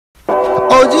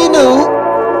OG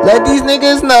let these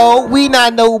niggas know we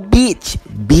not no bitch.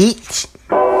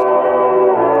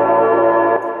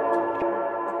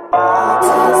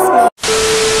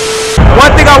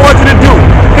 One thing I want you to do,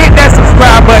 hit that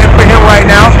subscribe button for him right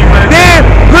now. Then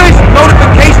push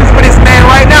notifications for this man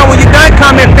right now. When you're done,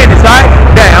 comment finish, alright?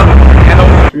 Down.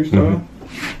 Freestyle?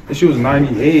 She was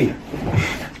 98.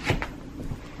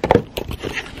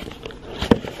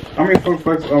 How many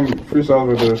freestyles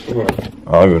were there for?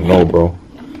 I don't even know, bro.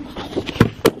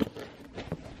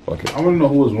 Fuck it. I want to know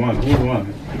who was one. Who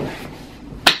won?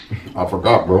 I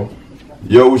forgot, bro.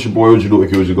 Yo, it's your boy OG Do,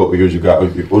 here's you go, here's you got,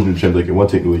 OG Champ, like one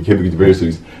take, you can't be the very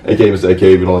series, aka Mr. AK,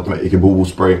 you don't like to make AK Boo Boo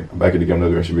Spray. I'm back again,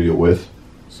 another reaction video with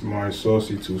Smart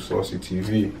Saucy, Too Saucy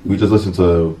TV. We just listened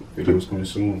to Videos coming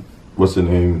soon. What's the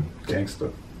name?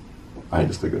 Gangsta. I ain't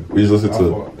this nigga. We just listened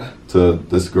to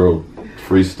this girl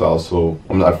Freestyle, so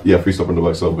I'm not, yeah, Freestyle from the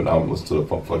back so, but now I'm listening to the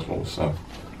Funk Flex one with Sam.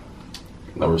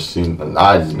 Never seen the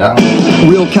knives now.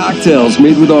 Real cocktails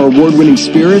made with our award-winning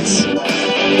spirits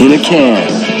in a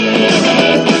can.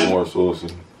 More saucy.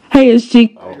 Hey, it's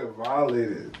CHIKA. I get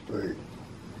violated.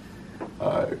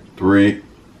 Alright, 3,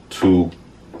 2,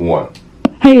 1.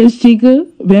 Hey, it's CHIKA,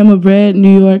 Bama bred,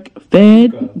 New York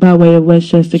fed, by way of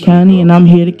Westchester County, and I'm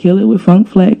here to kill it with Funk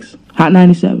Flex. Hot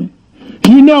 97.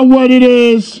 You know what it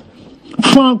is.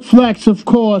 Funk Flex, of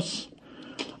course.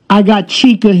 I got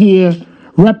CHIKA here,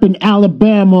 repping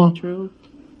Alabama. True.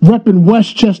 Repping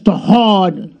Westchester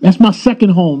hard. That's my second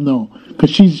home, though. Because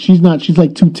she's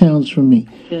like 2 towns from me.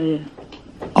 Yeah.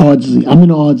 Ardsley. I'm in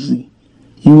Ardsley.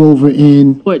 You over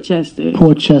in Port Chester.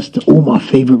 Oh, my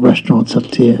favorite restaurants up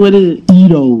there. What is it?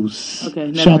 Edo's.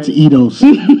 Okay. Shout to Edo's.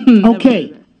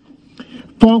 Okay.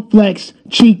 Funk Flex,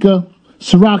 CHIKA,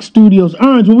 Ciroc Studios.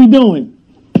 Earns, what we doing?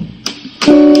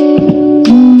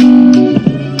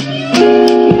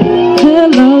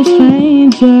 Hello,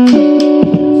 stranger.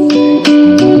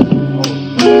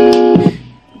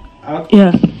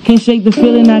 Yeah, can't shake the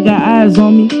feeling, I got eyes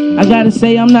on me. I gotta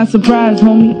say I'm not surprised,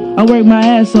 homie. I work my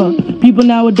ass off. People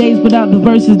nowadays put out the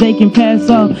verses they can pass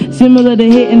off. Similar to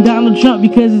hitting Donald Trump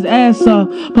because his ass off.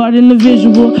 Pardon the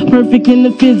visual, perfect in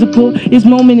the physical. This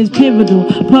moment is pivotal,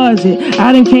 pause it.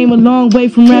 I done came a long way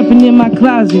from rapping in my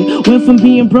closet. Went from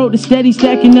being broke to steady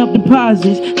stacking up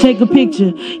deposits. Take a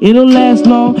picture, it'll last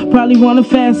long. Probably want a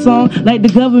fast song. Like the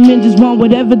government just want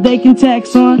whatever they can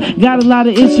tax on. Got a lot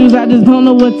of issues, I just don't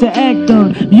know what to act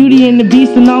on. Beauty and the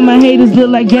Beast and all my haters look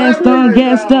like Gaston,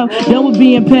 gassed up, done with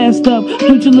being passed up.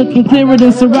 Future looking clearer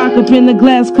than Ciroc up in the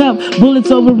glass cup.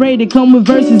 Bullets overrated, come with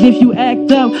verses if you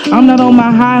act up. I'm not on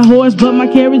my high horse, but my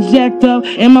carriage jacked up.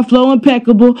 And my flow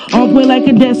impeccable, on point like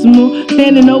a decimal.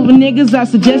 Standing over niggas, I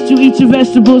suggest you eat your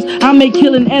vegetables. I make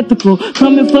killing ethical,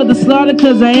 coming for the slaughter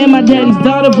cause I am my daddy's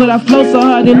daughter. But I flow so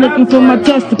hard, they're looking for my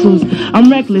testicles. I'm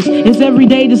reckless, it's every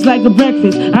day just like a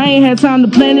breakfast. I ain't had time to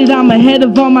plan it, I'm ahead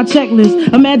of all my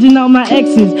checklists. Imagine all my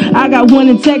exes, I got one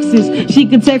in Texas. She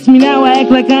could text me now, I act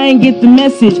like I ain't get the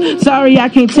message. Sorry I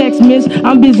can't text, miss,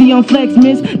 I'm busy on flex,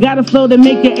 miss. Got a flow that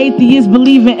make an atheist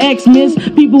believe in X, miss.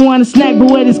 People want a snack, but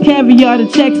where this caviar the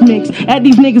checks mix? At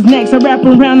these niggas' necks, I wrap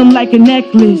around them like a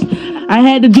necklace. I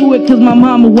had to do it cause my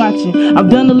mama watching. I've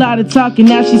done a lot of talking,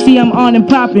 now she see I'm on and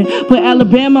popping. Put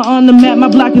Alabama on the map, my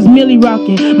block is Millie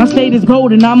rocking. My state is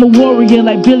golden, I'm a warrior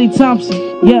like Billy Thompson,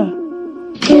 yeah.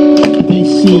 They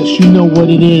see us, you know what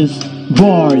it is.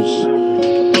 Bars.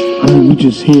 I mean, we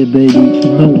just here, baby. You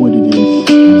know what it is.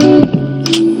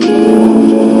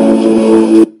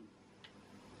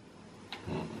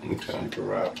 CHIKA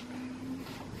rap.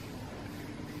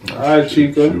 Alright,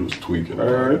 CHIKA. She was tweaking.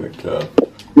 Alright. Cap.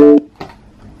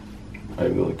 I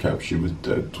ain't gonna cap. She was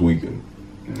dead tweaking.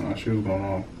 No, she was going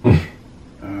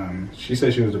on. She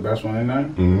said she was the best one in there.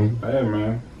 Hey,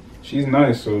 man. She's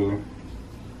nice, so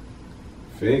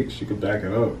fake. She could back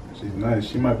it up. She's nice.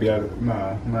 She might be out of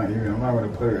not even. I'm not gonna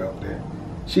put her up there.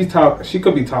 She's top. She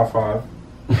could be top 5.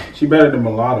 She better than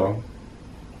Mulatto.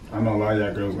 I know a lot of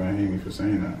y'all girls gonna hate me for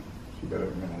saying that. She better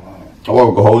than Mulatto. I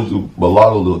won't go hold you.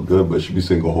 Mulatto look good, but she be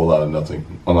saying a whole lot of nothing.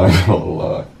 I'm not gonna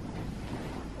lie.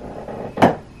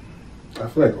 I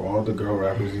feel like all the girl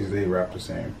rappers these days rap the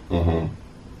same.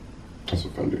 That's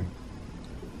offending.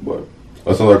 But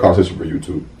that's another conversation for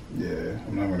YouTube. Yeah,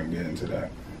 I'm not gonna get into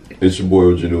that. It's your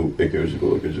boy OGTHEGOD, aka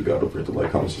OGTHEGOD. Don't forget to like,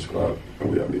 comment, subscribe,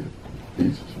 and we out here.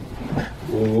 Peace.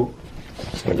 Ooh.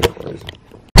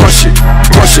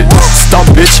 Crush it, stomp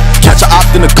bitch, catch a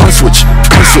op in a gun switch,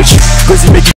 glizzy make